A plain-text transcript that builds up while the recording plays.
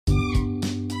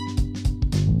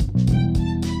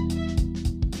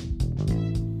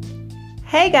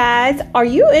Hey guys, are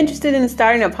you interested in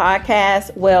starting a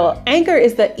podcast? Well, Anchor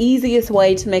is the easiest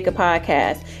way to make a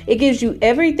podcast. It gives you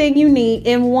everything you need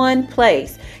in one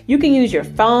place. You can use your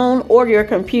phone or your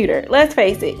computer. Let's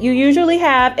face it, you usually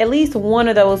have at least one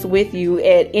of those with you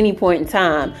at any point in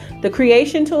time. The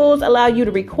creation tools allow you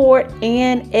to record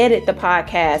and edit the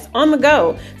podcast on the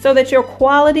go so that your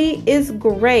quality is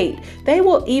great. They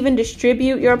will even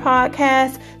distribute your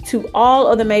podcast to all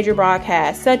of the major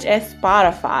broadcasts such as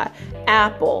Spotify,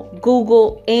 Apple,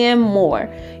 Google, and more.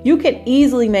 You can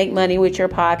easily make money with your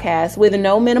podcast with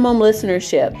no minimum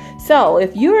listenership. So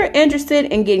if you're interested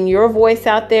in getting your voice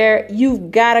out there,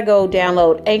 you've got to go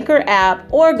download Anchor app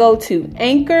or go to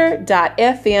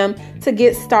anchor.fm to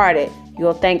get started.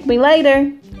 You'll thank me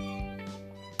later.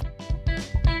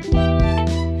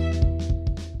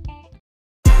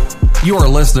 You are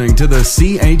listening to the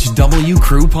CHW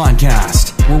Crew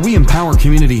Podcast, where we empower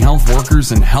community health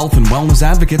workers and health and wellness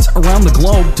advocates around the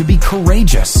globe to be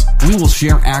courageous. We will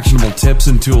share actionable tips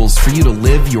and tools for you to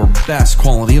live your best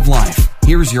quality of life.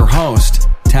 Here's your host,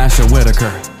 Tasha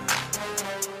Whitaker.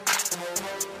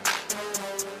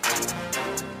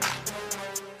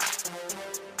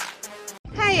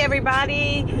 Hey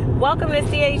everybody, welcome to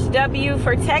CHW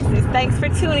for Texas. Thanks for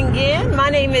tuning in. My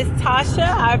name is Tasha.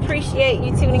 I appreciate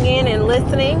you tuning in and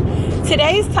listening.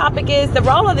 Today's topic is the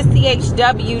role of the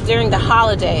CHW during the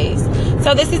holidays.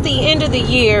 So this is the end of the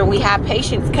year. We have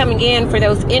patients coming in for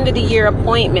those end of the year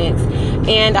appointments,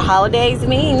 and the holidays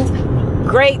means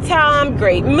great time,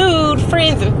 great mood,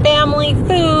 friends and family,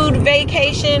 food,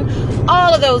 vacation,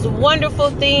 all of those wonderful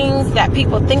things that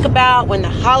people think about when the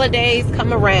holidays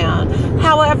come around.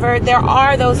 However, there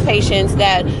are those patients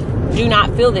that do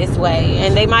not feel this way,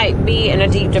 and they might be in a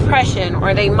deep depression,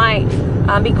 or they might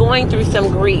be going through some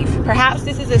grief. Perhaps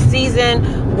this is a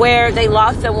season where they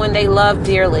lost someone they love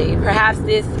dearly. Perhaps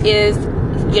this is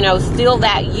still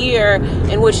that year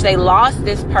in which they lost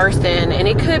this person, and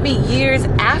it could be years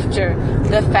after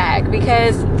the fact,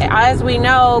 because as we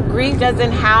know, grief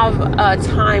doesn't have a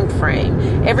time frame.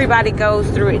 Everybody goes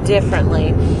through it differently,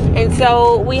 and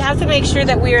so we have to make sure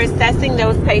that we are assessing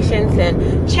those patients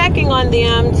and checking on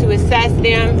them to assess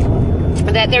them,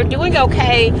 that they're doing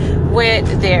okay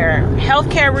with their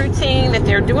healthcare routine, that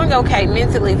they're doing okay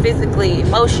mentally, physically,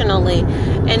 emotionally,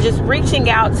 and just reaching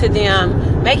out to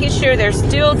them, making sure they're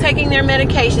still taking their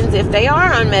medications. If they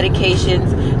are on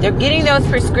medications, they're getting those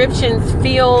prescriptions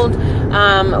filled.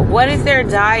 What is their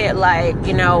diet like?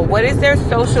 What is their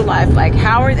social life like?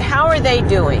 How are they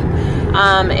doing?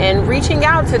 And reaching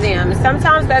out to them.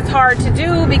 Sometimes that's hard to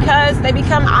do because they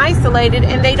become isolated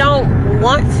and they don't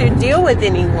want to deal with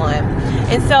anyone.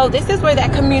 And so this is where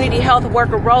that community health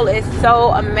worker role is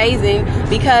so amazing,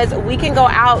 because we can go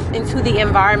out into the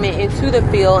environment, into the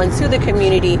field, into the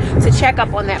community to check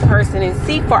up on that person and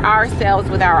see for ourselves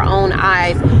with our own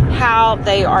eyes how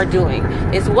they are doing.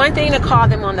 It's one thing to call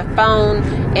them on the phone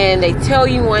and they tell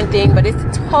you one thing, but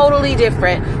it's totally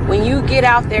different when you get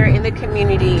out there in the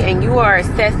community and you are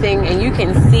assessing and you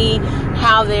can see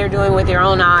how they're doing with your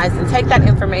own eyes, and take that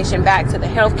information back to the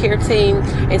healthcare team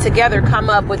and together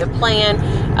come up with a plan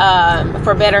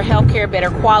for better healthcare, better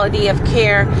quality of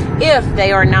care if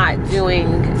they are not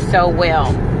doing so well.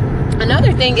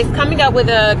 Another thing is coming up with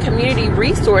a community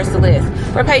resource list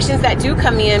for patients that do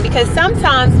come in, because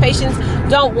sometimes patients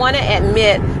don't want to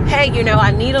admit, hey,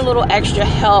 I need a little extra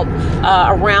help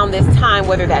around this time,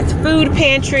 whether that's food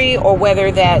pantry or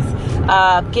whether that's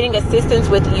getting assistance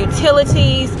with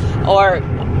utilities or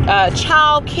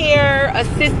child care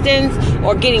assistance,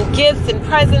 or getting gifts and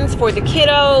presents for the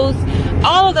kiddos,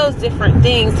 all of those different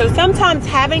things. So sometimes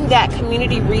having that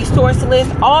community resource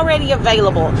list already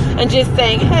available and just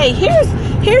saying, hey,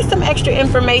 here's some extra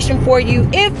information for you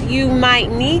if you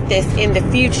might need this in the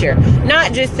future.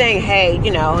 Not just saying, hey,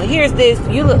 here's this,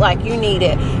 you look like you need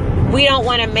it. We don't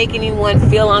want to make anyone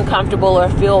feel uncomfortable or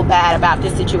feel bad about the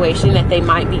situation that they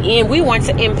might be in. We want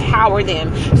to empower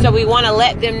them. So we want to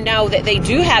let them know that they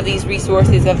do have these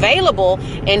resources available.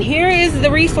 And here is the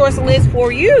resource list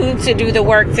for you to do the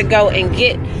work to go and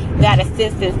get that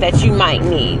assistance that you might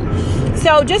need.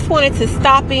 So just wanted to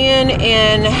stop in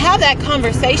and have that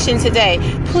conversation today.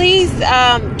 Please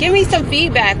give me some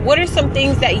feedback. What are some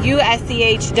things that you as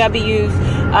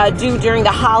CHWs do during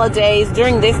the holidays,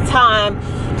 during this time,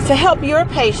 to help your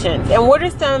patients? And what are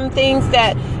some things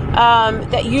that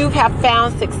you have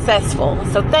found successful?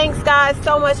 So thanks guys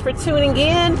so much for tuning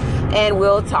in, and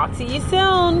we'll talk to you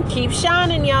soon. Keep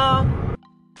shining, y'all.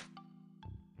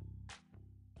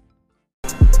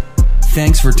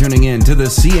 Thanks for tuning in to the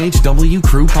CHW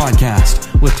Crew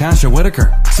Podcast with Tasha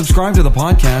Whitaker. Subscribe to the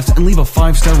podcast and leave a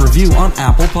 5-star review on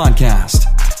Apple Podcast.